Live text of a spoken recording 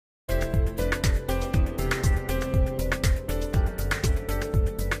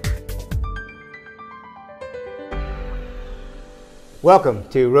Welcome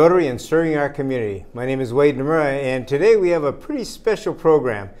to Rotary and Serving Our Community. My name is Wade Nomura, and today we have a pretty special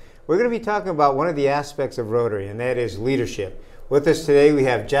program. We're going to be talking about one of the aspects of Rotary, and that is leadership. With us today we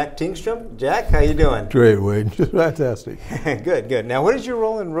have Jack Tingstrom. Jack, how you doing? Great, Wade. Just fantastic. Good, good. Now, what is your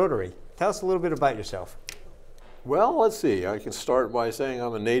role in Rotary? Tell us a little bit about yourself. Well, let's see. I can start by saying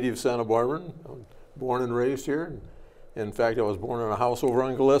I'm a native Santa Barbaran. I'm born and raised here. In fact, I was born in a house over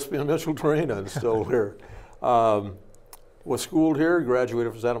on Gillespie and Mitchell Terrain, and still here. Was schooled here,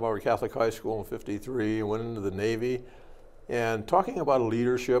 graduated from Santa Barbara Catholic High School in '53, went into the Navy. And talking about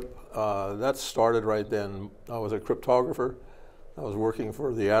leadership, that started right then. I was a cryptographer. I was working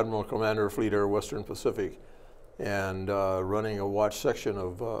for the Admiral Commander of Fleet Air Western Pacific and running a watch section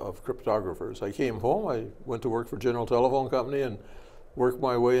of cryptographers. I came home, I went to work for General Telephone Company and worked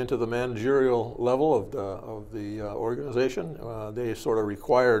my way into the managerial level of the organization. They sort of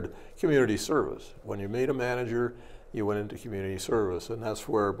required community service. When you made a manager, you went into community service, and that's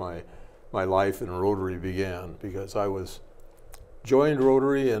where my life in Rotary began, because I joined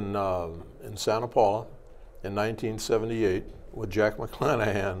Rotary in Santa Paula in 1978 with Jack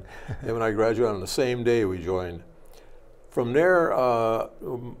McClanahan. Him and I graduated on the same day we joined. From there,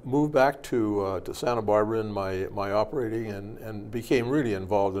 moved back to Santa Barbara in my operating and became really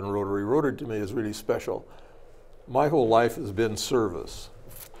involved in Rotary. Rotary to me is really special. My whole life has been service.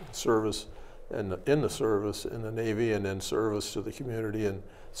 In the service in the Navy, and then service to the community, and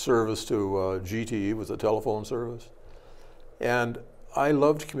service to GTE was a telephone service. And I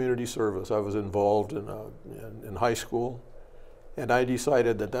loved community service. I was involved in high school, and I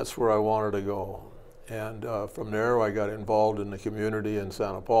decided that that's where I wanted to go. And from there, I got involved in the community in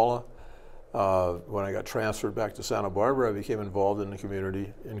Santa Paula. When I got transferred back to Santa Barbara, I became involved in the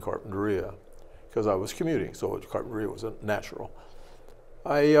community in Carpinteria, because I was commuting, so Carpinteria was natural.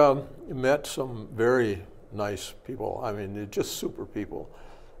 I met some very nice people. I mean, they're just super people.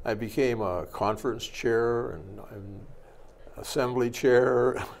 I became a conference chair and assembly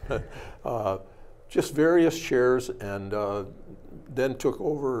chair, just various chairs, and then took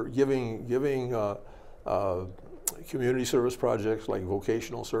over giving community service projects like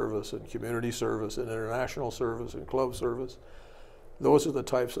vocational service and community service and international service and club service. Those are the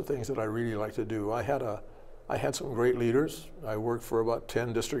types of things that I really like to do. I had some great leaders. I worked for about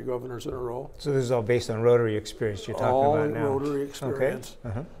 10 district governors in a row. So this is all based on Rotary experience you're talking about now? All Rotary experience.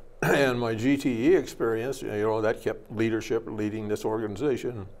 Okay. And my GTE experience, that kept leadership, leading this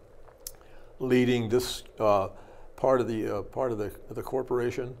organization, leading this part of the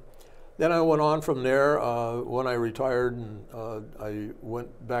corporation. Then I went on from there. When I retired, I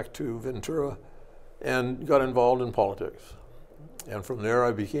went back to Ventura and got involved in politics. And from there,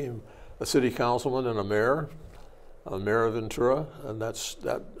 I became a city councilman and a mayor of Ventura, and that's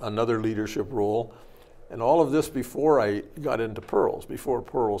another leadership role. And all of this before I got into PRLS, before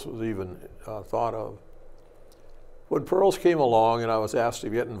PRLS was even thought of. When PRLS came along and I was asked to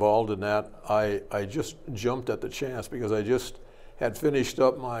get involved in that, I just jumped at the chance, because I just had finished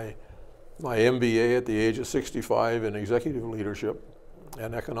up my MBA at the age of 65 in executive leadership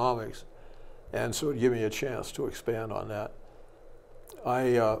and economics. And so it gave me a chance to expand on that.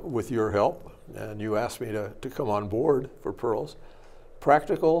 With your help, and you asked me to come on board for PRLS,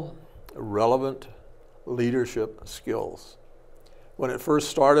 practical, relevant leadership skills. When it first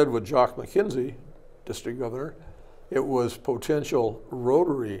started with Jock McKenzie, district governor, it was potential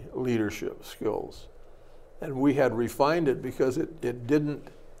Rotary leadership skills. And we had refined it because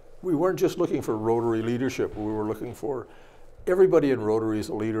we weren't just looking for Rotary leadership, we were looking for everybody in Rotary is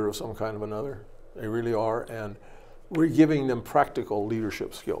a leader of some kind of another. They really are. And we're giving them practical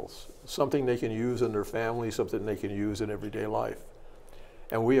leadership skills, something they can use in their family, something they can use in everyday life.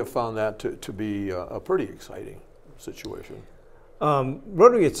 And we have found that to be a pretty exciting situation.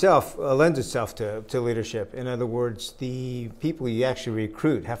 Rotary itself lends itself to leadership. In other words, the people you actually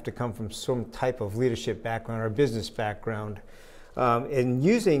recruit have to come from some type of leadership background or business background. And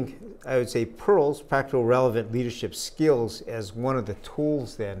using, I would say, PRLS, practical relevant leadership skills, as one of the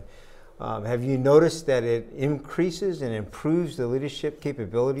tools then, have you noticed that it increases and improves the leadership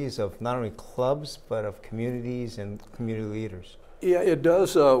capabilities of not only clubs, but of communities and community leaders? Yeah, it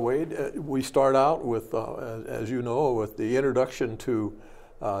does, Wade. We start out with, as you know, with the introduction to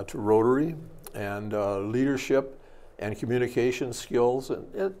Rotary and leadership and communication skills, and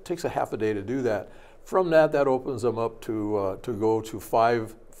it takes a half a day to do that. From that opens them up to go to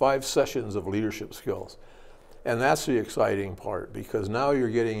five sessions of leadership skills. And that's the exciting part, because now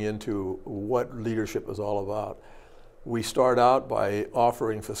you're getting into what leadership is all about. We start out by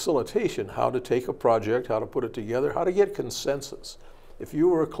offering facilitation, how to take a project, how to put it together, how to get consensus. If you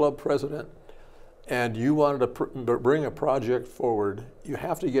were a club president and you wanted to bring a project forward, you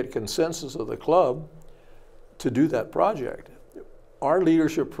have to get consensus of the club to do that project. Our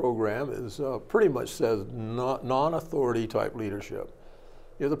leadership program is pretty much says non-authority type leadership.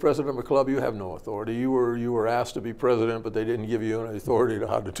 You're the president of a club, you have no authority. You were asked to be president, but they didn't give you any authority to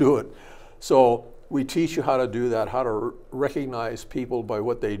how to do it. So we teach you how to do that, how to recognize people by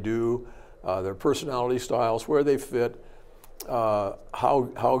what they do, their personality styles, where they fit,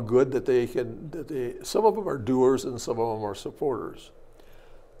 how good that they can, some of them are doers and some of them are supporters.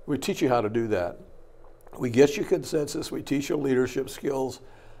 We teach you how to do that. We get you consensus, we teach you leadership skills,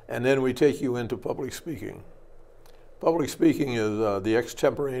 and then we take you into public speaking. Public speaking is, the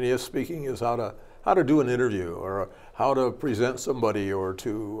extemporaneous speaking is how to do an interview or how to present somebody or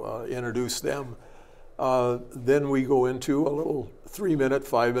to introduce them. Then we go into a little 3-minute,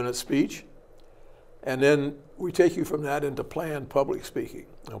 5-minute speech, and then we take you from that into planned public speaking.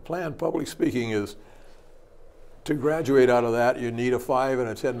 Now, planned public speaking is, to graduate out of that, you need a 5 and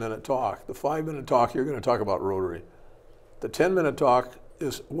a 10-minute talk. The 5-minute talk, you're going to talk about Rotary. The 10-minute talk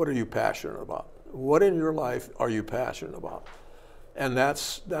is, what are you passionate about? What in your life are you passionate about? And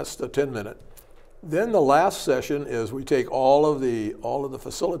that's the 10-minute. Then the last session is we take all of the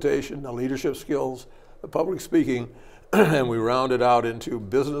facilitation, the leadership skills, the public speaking, and we round it out into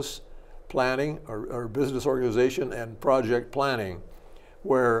business planning or business organization and project planning,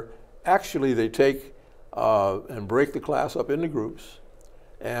 where actually they take and break the class up into groups,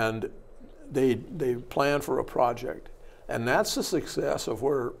 and they plan for a project. And that's the success of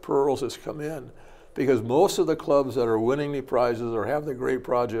where PRLS has come in, because most of the clubs that are winning the prizes or have the great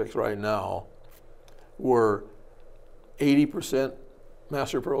projects right now were 80%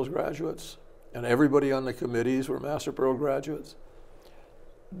 Master PRLS graduates, and everybody on the committees were Master PRLS graduates.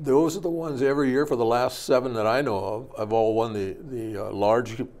 Those are the ones every year for the last 7 that I know of. I've all won the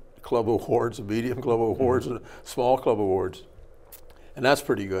large club awards, the medium club awards, and small club awards. And that's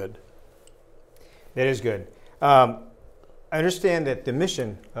pretty good. That is good. I understand that the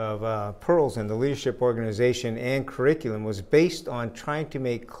mission of PRLS and the leadership organization and curriculum was based on trying to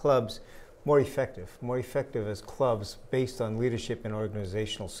make clubs more effective as clubs based on leadership and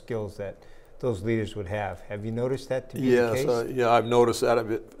organizational skills that those leaders would have. Have you noticed that to be the case? Yes, yeah, I've noticed that a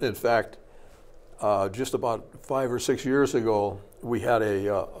bit. In fact, just about 5 or 6 years ago, we had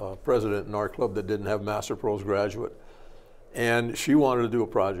a president in our club that didn't have Master PRLS graduate, and she wanted to do a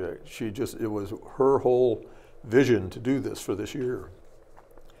project. It was her whole vision to do this for this year.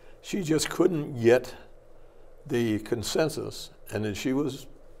 She just couldn't get the consensus, and then she was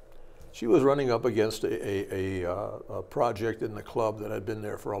running up against a project in the club that had been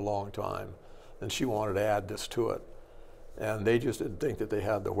there for a long time, and she wanted to add this to it. And they just didn't think that they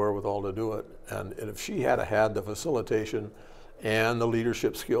had the wherewithal to do it. And if she had had the facilitation and the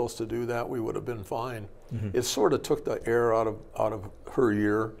leadership skills to do that, we would have been fine. Mm-hmm. It sort of took the air out of her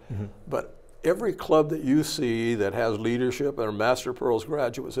year. Mm-hmm. But every club that you see that has leadership and Master PRLS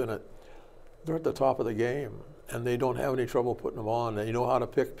graduates in it, they're at the top of the game, and they don't have any trouble putting them on. They know how to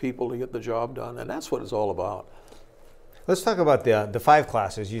pick people to get the job done, and that's what it's all about. Let's talk about the 5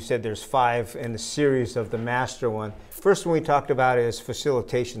 classes. You said there's 5 in the series of the master one. First one we talked about is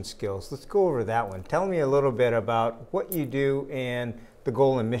facilitation skills. Let's go over that one. Tell me a little bit about what you do and the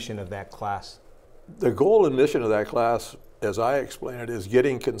goal and mission of that class. The goal and mission of that class, as I explain it, is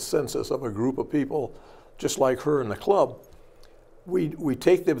getting consensus of a group of people just like her in the club. We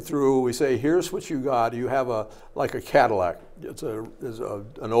take them through, we say, here's what you got. You have like a Cadillac. It's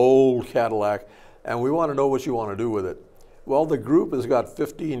an old Cadillac, and we want to know what you want to do with it. Well, the group has got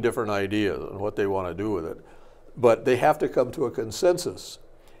 15 different ideas on what they want to do with it, but they have to come to a consensus.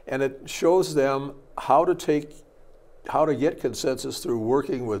 And it shows them how to get consensus through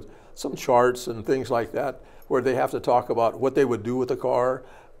working with some charts and things like that, where they have to talk about what they would do with the car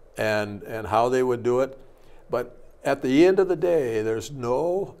and how they would do it. But at the end of the day, there's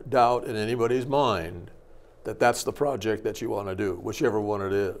no doubt in anybody's mind that that's the project that you want to do, whichever one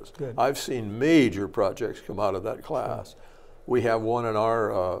it is. Good. I've seen major projects come out of that class. Sure. We have one in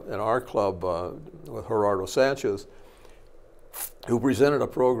our club with Gerardo Sanchez, who presented a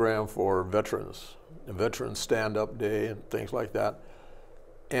program for veterans, a veteran stand-up day and things like that.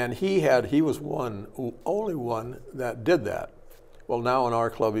 And he was only one that did that. Well, now in our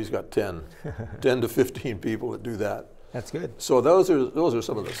club, he's got 10 to 15 people that do that. That's good. So those are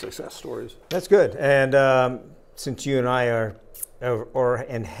some of the success stories. That's good. And since you and I are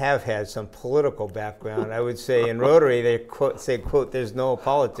and have had some political background, I would say in Rotary they say, quote, there's no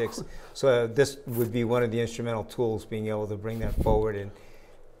politics. So this would be one of the instrumental tools, being able to bring that forward and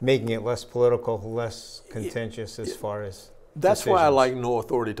making it less political, less contentious as far as That's why I decisions. like no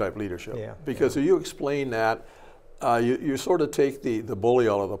authority type leadership. Yeah, Because if you explain that, you sort of take the bully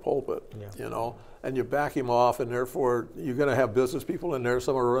out of the pulpit, you know, and you back him off, and therefore you're going to have business people in there.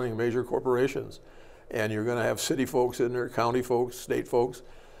 Some are running major corporations, and you're going to have city folks in there, county folks, state folks,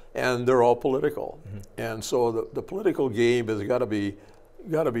 and they're all political. And so the political game has got to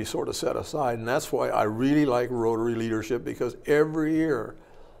be sort of set aside, and that's why I really like Rotary leadership, because every year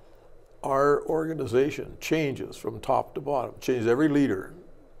our organization changes from top to bottom, changes every leader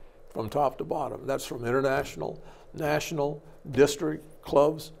from top to bottom. That's from international, national, district,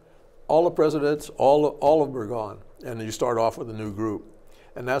 clubs, all the presidents, all of them are gone, and then you start off with a new group.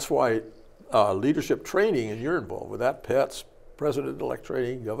 And that's why leadership training, and you're involved with that, PETS, president-elect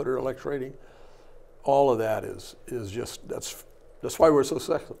training, governor-elect training, all of that is just, that's why we're so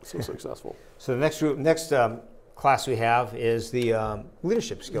successful. So the next class we have is the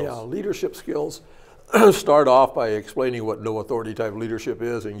leadership skills. Yeah, leadership skills start off by explaining what no authority type leadership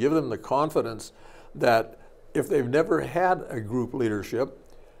is, and give them the confidence that if they've never had a group leadership,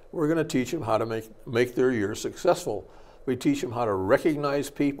 we're going to teach them how to make their year successful. We teach them how to recognize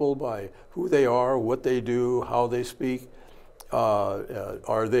people by who they are, what they do, how they speak.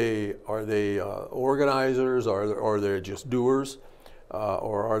 Are they organizers? Are they just doers?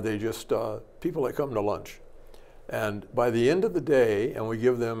 Or are they just people that come to lunch? And by the end of the day, and we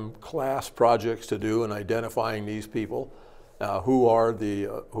give them class projects to do in identifying these people, who are the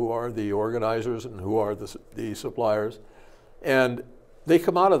organizers and who are the suppliers, and they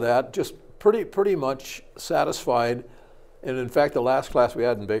come out of that just pretty much satisfied. And in fact, the last class we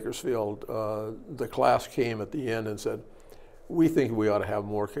had in Bakersfield, the class came at the end and said, "We think we ought to have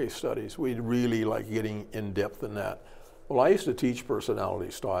more case studies. We'd really like getting in depth in that." Well, I used to teach personality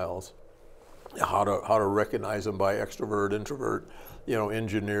styles, how to recognize them by extrovert, introvert, you know,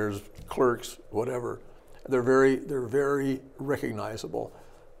 engineers, clerks, whatever. They're very recognizable.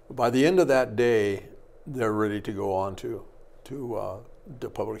 By the end of that day, they're ready to go on to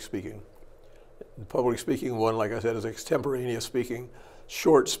public speaking. Public speaking, one, like I said, is extemporaneous speaking,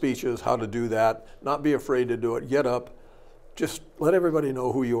 short speeches, how to do that, not be afraid to do it, get up, just let everybody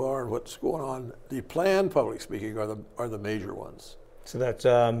know who you are and what's going on. The planned public speaking are the major ones. So that's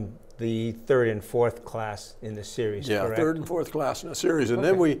the third and fourth class in the series, yeah, correct? Third and fourth class in the series. And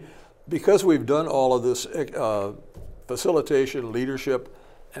then because we've done all of this facilitation, leadership,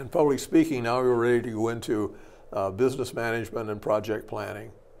 and public speaking, now we're ready to go into business management and project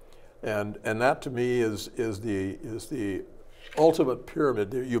planning. And that to me is the ultimate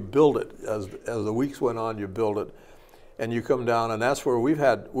pyramid. You build it as the weeks went on. You build it, and you come down, and that's where we've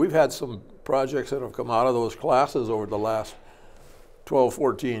had some projects that have come out of those classes over the last 12,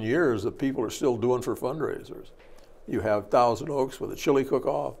 14 years that people are still doing for fundraisers. You have Thousand Oaks with a chili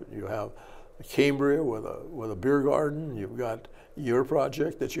cook-off. You have Cambria with a beer garden. You've got your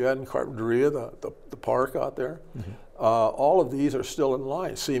project that you had in Carpinteria, the park out there. All of these are still in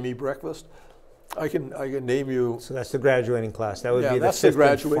line. See Me Breakfast. I can name you. So that's the graduating class. That would be the that's fifth the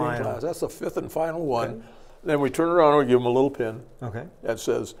graduating and final. class. That's the fifth and final one. Okay. Then we turn around and we give them a little pin. Okay. That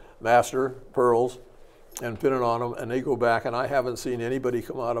says Master Pearls, and pin it on them, and they go back. And I haven't seen anybody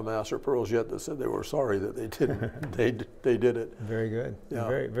come out of Master Pearls yet that said they were sorry that they didn't. they did it. Very good. Yeah.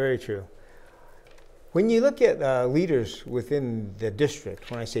 Very true. When you look at leaders within the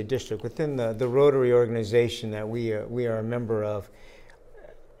district, when I say district, within the Rotary organization that we are a member of,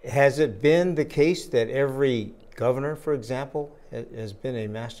 has it been the case that every governor, for example, has been a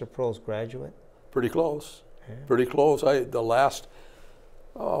Master Pearls graduate? Pretty close. Yeah. Pretty close. I'd say the last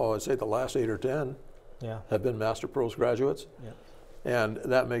 8 or 10 have been Master Pearls graduates. Yeah. And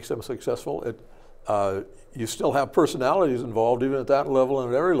that makes them successful. You still have personalities involved even at that level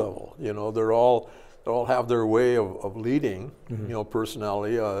and at every level. You know, they all have their way of leading, you know,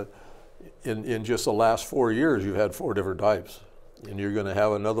 personality. In just the last 4 years, you've had 4 different types, and you're going to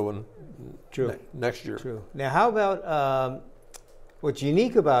have another one next year. True. Now, how about what's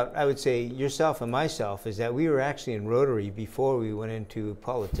unique about, I would say, yourself and myself is that we were actually in Rotary before we went into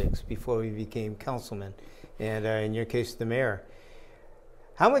politics, before we became councilmen, and in your case, the mayor.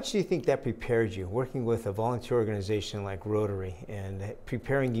 How much do you think that prepared you, working with a volunteer organization like Rotary and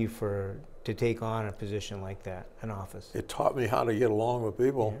preparing you to take on a position like that, an office? It taught me how to get along with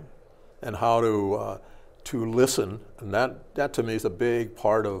people and how to listen, and that to me is a big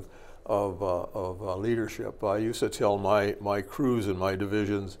part of leadership. I used to tell my crews and my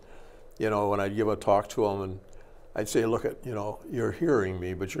divisions, you know, when I'd give a talk to them, and I'd say, look, you know, you're hearing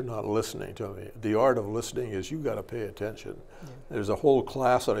me, but you're not listening to me. The art of listening is you got to pay attention. Yeah. There's a whole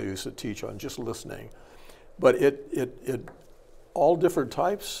class that I used to teach on just listening, but it all different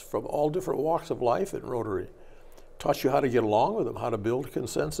types from all different walks of life in Rotary taught you how to get along with them, how to build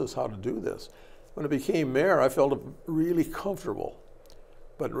consensus, how to do this. When I became mayor, I felt really comfortable.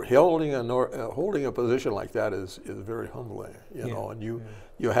 But holding a position like that is very humbling, you know, and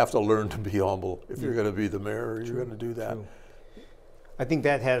you have to learn to be humble if you're going to be the mayor. You're going to do that. True. I think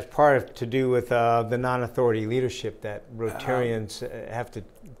that has part to do with the non-authority leadership that Rotarians have to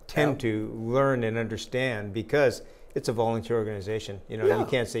tend to learn and understand, because it's a volunteer organization. You know, you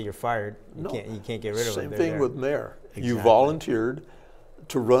can't say you're fired. You can't get rid of them. Same thing with mayor. Exactly. You volunteered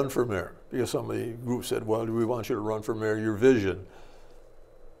to run for mayor because somebody group said, "Well, we want you to run for mayor. Your vision."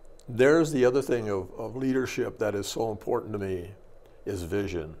 There's the other thing of leadership that is so important to me, is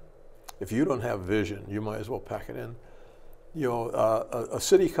vision. If you don't have vision, you might as well pack it in. You know, a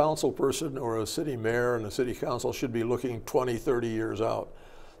city council person or a city mayor and a city council should be looking 20, 30 years out.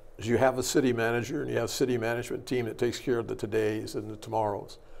 You have a city manager and you have a city management team that takes care of the todays and the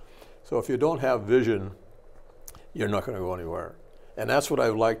tomorrows. So if you don't have vision, you're not going to go anywhere. And that's what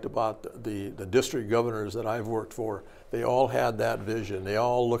I've liked about the district governors that I've worked for. They all had that vision. They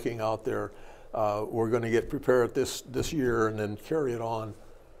all looking out there. We're going to get prepared this year and then carry it on.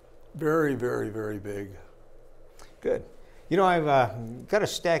 Very, very, very big. Good. You know, I've got a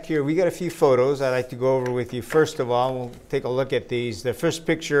stack here. We got a few photos I'd like to go over with you. First of all, we'll take a look at these. The first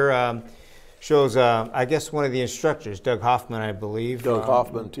picture shows, I guess, one of the instructors, Doug Hoffman, I believe. Doug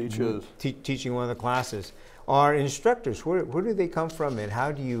Hoffman teaches. Teaching one of the classes. Our instructors, where do they come from, and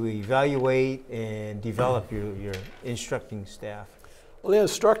how do you evaluate and develop your instructing staff? Well, the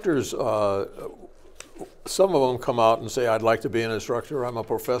instructors, some of them come out and say, I'd like to be an instructor. I'm a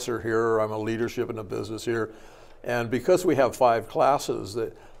professor here, or I'm a leadership in a business here. And because we have 5 classes,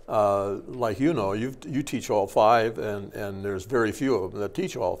 that, like you know, you teach all 5, and there's very few of them that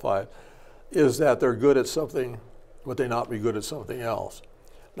teach all 5, is that they're good at something, but they not be good at something else.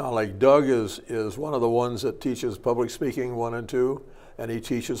 Now, like Doug is one of the ones that teaches public speaking 1 and 2, and he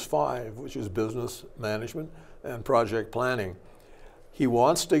teaches 5, which is business management and project planning. He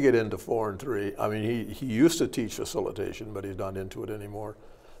wants to get into 4 and 3. I mean, he used to teach facilitation, but he's not into it anymore.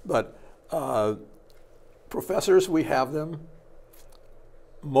 But professors, we have them.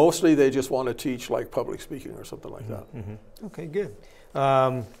 Mostly they just want to teach like public speaking or something like that. Mm-hmm. Okay, good.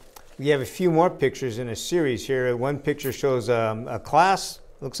 We have a few more pictures in a series here. One picture shows a class,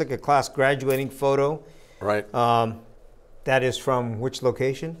 looks like a class graduating photo. Right. That is from which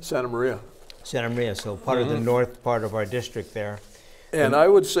location? Santa Maria. Santa Maria, so part of the north part of our district there. And I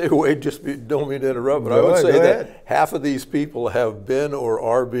would say, Wade, don't mean to interrupt, but I would say that half of these people have been or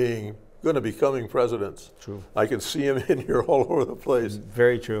are going to be becoming presidents. True. I can see them in here all over the place.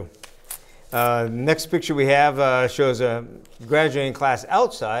 Very true. Next picture we have shows a graduating class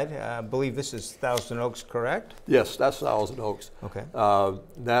outside. I believe this is Thousand Oaks, correct? Yes, that's Thousand Oaks. Okay.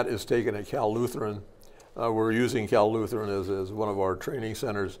 That is taken at Cal Lutheran. We're using Cal Lutheran as one of our training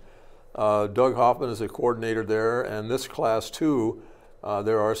centers. Doug Hoffman is a coordinator there, and this class too,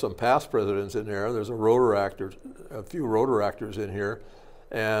 there are some past presidents in there. There's a few rotor actors in here,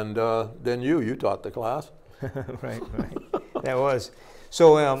 and then you taught the class. Right. That was.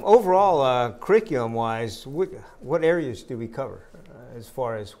 So overall, curriculum-wise, what areas do we cover as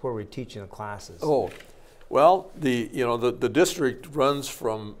far as where we're teaching the classes? Oh, well, the district runs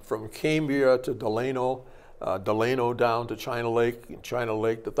from Cambria to Delano, Delano down to China Lake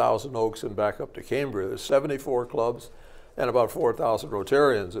to Thousand Oaks, and back up to Cambria. There's 74 clubs and about 4,000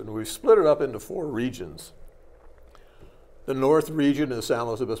 Rotarians, and we've split it up into 4 regions. The north region is San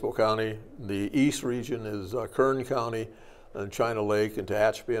Luis Obispo County. The east region is Kern County and China Lake and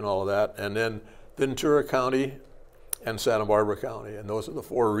Tehachapi and all of that, and then Ventura County and Santa Barbara County, and those are the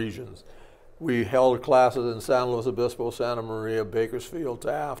 4 regions. We held classes in San Luis Obispo, Santa Maria, Bakersfield,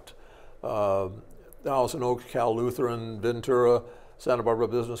 Taft, Thousand Oaks, Cal Lutheran, Ventura, Santa Barbara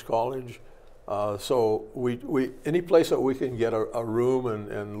Business College. So any place that we can get a room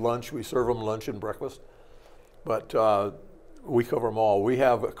and lunch, we serve them lunch and breakfast. But we cover them all. We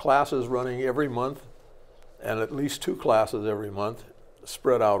have classes running every month, and at least 2 classes every month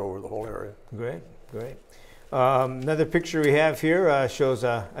spread out over the whole area. Great. Another picture we have here shows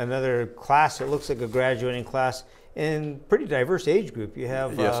another class. It looks like a graduating class and pretty diverse age group. You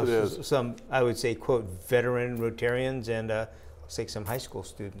have yes, it is. Some, I would say, quote, veteran Rotarians and looks like some high school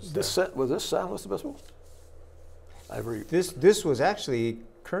students. Was this San Luis Obispo? This was actually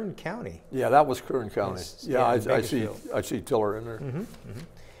Kern County. Yeah, that was Kern County. Yes, yeah, I see Tiller in there. Mm-hmm.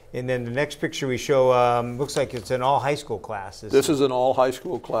 And then the next picture we show looks like it's an all high school class. This is an all high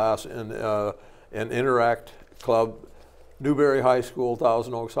school class in an Interact Club. Newberry High School,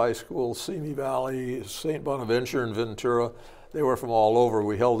 Thousand Oaks High School, Simi Valley, St. Bonaventure, and Ventura. They were from all over.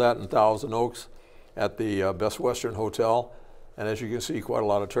 We held that in Thousand Oaks. at the Best Western Hotel. And as you can see, quite a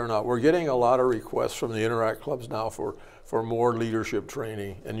lot of turnout. We're getting a lot of requests from the Interact clubs now for more leadership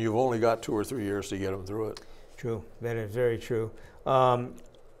training, and you've only got 2 or 3 years to get them through it. True, that is very true.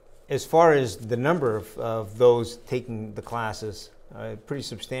 As far as the number of those taking the classes, pretty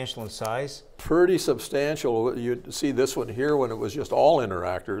substantial in size? Pretty substantial. You'd see this one here when it was just all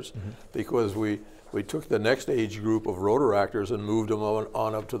Interactors, because we took the next age group of Rotaractors and moved them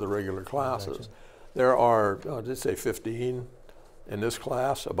on up to the regular classes. Gotcha. There are, let's say 15 in this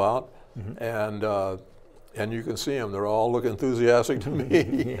class about, and you can see them. They're all look enthusiastic to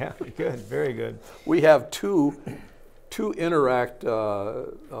me. Yeah, good, very good. We have two Interact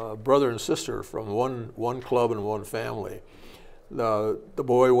brother and sister from one club and one family. The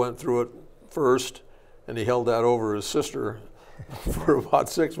boy went through it first, and he held that over his sister for about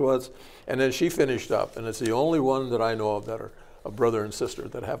 6 months, and then she finished up. And it's the only one that I know of that are a brother and sister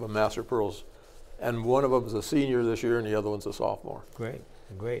that have a Master Pearls. And one of them is a senior this year, and the other one's a sophomore. Great,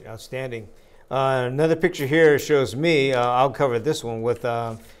 great, outstanding. Another picture here shows me, I'll cover this one, with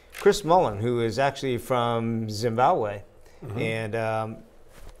Chris Mullen, who is actually from Zimbabwe. And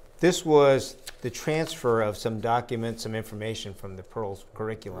this was the transfer of some documents, some information from the Pearls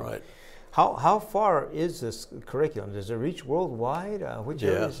curriculum. Right. How far is this curriculum? Does it reach worldwide?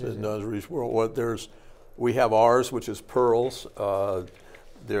 Yes, it does reach worldwide. We have ours, which is Pearls.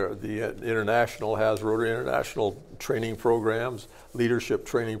 The International has Rotary International training programs, leadership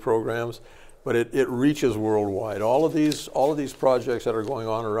training programs, but it reaches worldwide. All of these projects that are going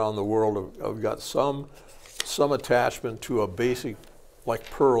on around the world have got some attachment to a basic, like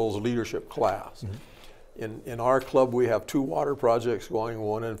Pearls leadership class. In our club, we have 2 water projects going,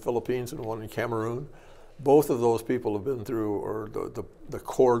 one in Philippines and one in Cameroon. Both of those people have been through, or the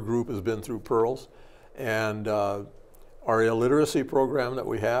core group has been through Pearls. And our illiteracy program that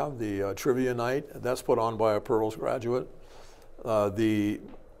we have, the trivia night, that's put on by a Pearls graduate. The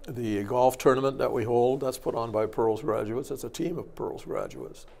golf tournament that we hold, that's put on by Pearls graduates. It's a team of Pearls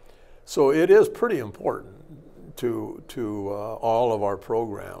graduates. So it is pretty important to all of our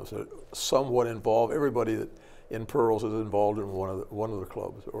programs that somewhat involve everybody that in Pearls is involved in one of the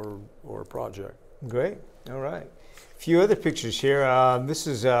clubs or a project. Great. All right. A few other pictures here. This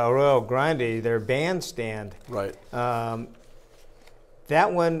is Royal Grande, their bandstand. Right.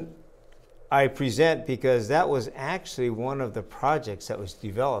 That one I present because that was actually one of the projects that was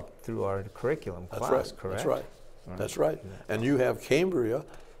developed through our curriculum class, correct? That's right. That's right. And you have Cambria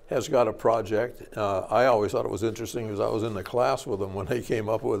has got a project. I always thought it was interesting because I was in the class with them when they came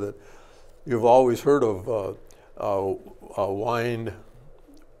up with it. You've always heard of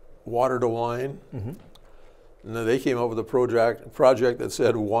water to wine. And then they came up with a project that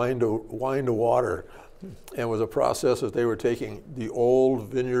said wine to water, and it was a process that they were taking the old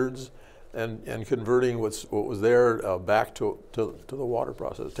vineyards and converting what was there back to the water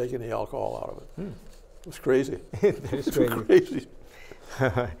process, taking the alcohol out of it. It was crazy. That is crazy. Crazy.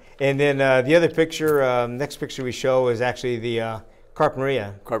 And then the other picture, next picture we show is actually the Carp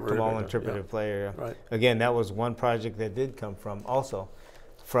Maria, Kamal interpretive player. Right. Again, that was one project that did come from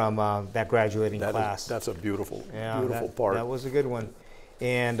that graduating class. That's a beautiful part. That was a good one.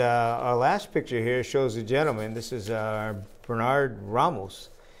 And our last picture here shows a gentleman. This is Bernard Ramos,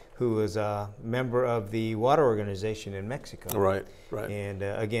 who is a member of the water organization in Mexico. Right, right. And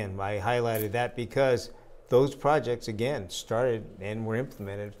again, I highlighted that because those projects, again, started and were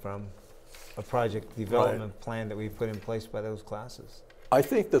implemented from a project development plan that we put in place by those classes. I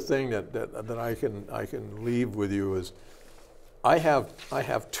think the thing that I can leave with you is I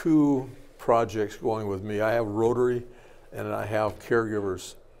have 2 projects going with me. I have Rotary and I have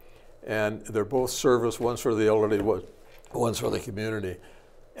caregivers, and they're both service. One's for the elderly, one's for the community,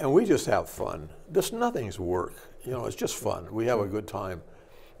 and we just have fun. Nothing's work. You know, it's just fun. We have a good time,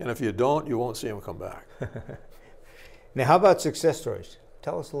 and if you don't, you won't see them come back. Now, how about success stories?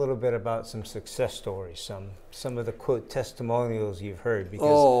 Tell us a little bit about some success stories, some of the quote testimonials you've heard,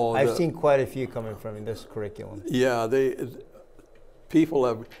 because I've seen quite a few coming from this curriculum. Yeah, people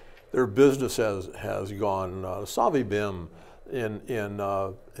have, their business has gone. Savi Bim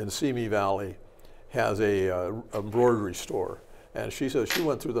in Simi Valley has a embroidery store, and she says she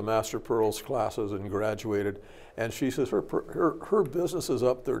went through the Master Pearls classes and graduated, and she says her business is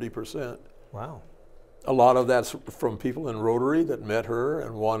up 30%. Wow. A lot of that's from people in Rotary that met her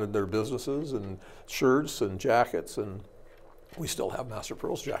and wanted their businesses and shirts and jackets, and we still have Master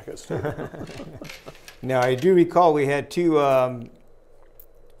Pearls jackets too. Now, I do recall we had 2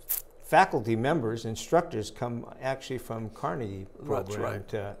 faculty members, instructors, come actually from Carnegie program. That's right.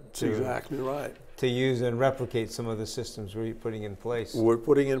 That's exactly right. to use and replicate some of the systems we're putting in place. We're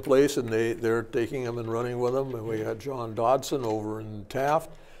putting in place, and they're taking them and running with them. And we had John Dodson over in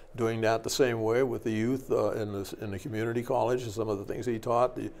Taft doing that the same way with the youth in the community college, and some of the things he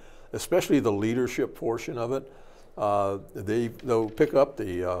taught, especially the leadership portion of it. They'll pick up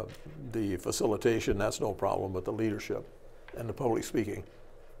the facilitation, that's no problem, but the leadership and the public speaking.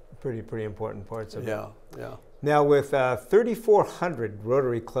 Pretty important parts of it. Yeah. Now, with 3,400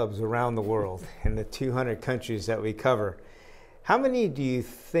 Rotary clubs around the world in the 200 countries that we cover, how many do you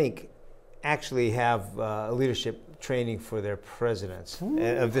think actually have leadership training for their presidents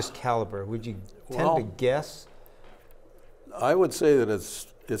of this caliber? Would you tend to guess? I would say that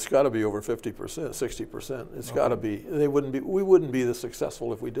it's got to be over 50%, 60%. It's got to be. We wouldn't be this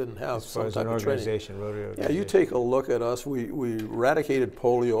successful if we didn't have some type of training. Rotary organization. Yeah, you take a look at us. We eradicated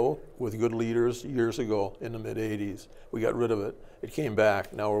polio with good leaders years ago in the mid-'80s. We got rid of it. It came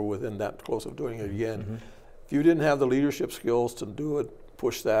back. Now we're within that close of doing it again. If you didn't have the leadership skills to do it,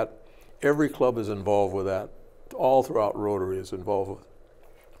 push that, every club is involved with that. All throughout Rotary is involved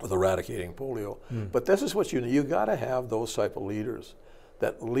with eradicating polio. But this is what you need. You got to have those type of leaders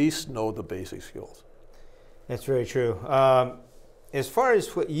that at least know the basic skills. That's very true. As far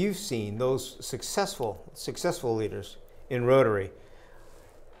as what you've seen, those successful leaders in Rotary,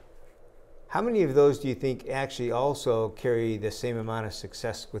 how many of those do you think actually also carry the same amount of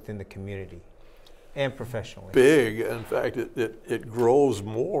success within the community and professionally? Big. In fact, it grows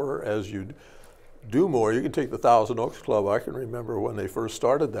more as you do more. You can take the Thousand Oaks Club. I can remember when they first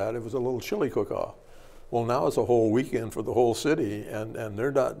started that, it was a little chili cook-off. Well, now it's a whole weekend for the whole city, and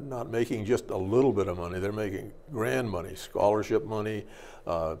they're not making just a little bit of money. They're making grand money, scholarship money,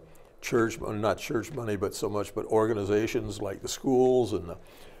 church money, not church money, but so much, but organizations like the schools and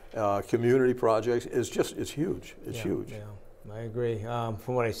the community projects. It's huge. It's huge. Yeah, I agree.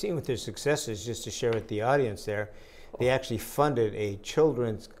 From what I've seen with their successes, just to share with the audience there, they actually funded a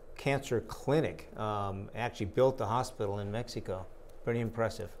children's cancer clinic, actually built a hospital in Mexico. Pretty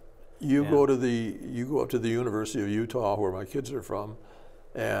impressive. You go up to the University of Utah, where my kids are from,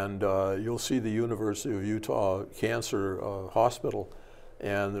 and you'll see the University of Utah Cancer Hospital,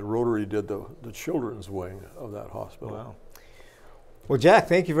 and the Rotary did the children's wing of that hospital. Wow. Well, Jack,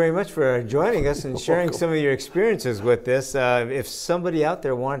 thank you very much for joining us and sharing some of your experiences with this. If somebody out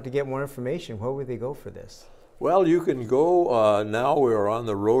there wanted to get more information, where would they go for this? Well, you can go, now we're on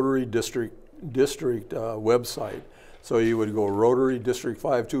the Rotary District website. So you would go Rotary District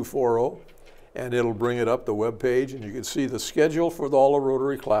 5240, and it'll bring it up the web page, and you can see the schedule for all the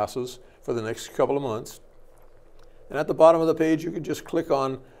Rotary classes for the next couple of months. And at the bottom of the page, you can just click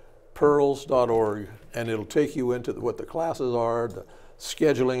on PRLS.org, and it'll take you into what the classes are, the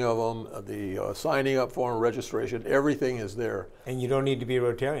scheduling of them, the signing up form, registration, everything is there. And you don't need to be a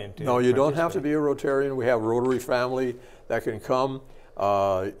Rotarian to No, you don't have to be a Rotarian. We have Rotary family that can come.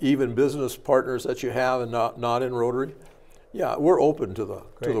 Even business partners that you have and not in Rotary. Yeah, we're open to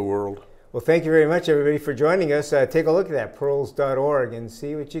the world. Well, thank you very much, everybody, for joining us. Take a look at that, PRLS.org, and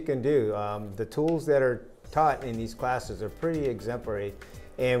see what you can do. The tools that are taught in these classes are pretty exemplary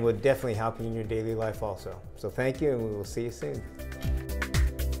and would definitely help you in your daily life also. So thank you, and we will see you soon.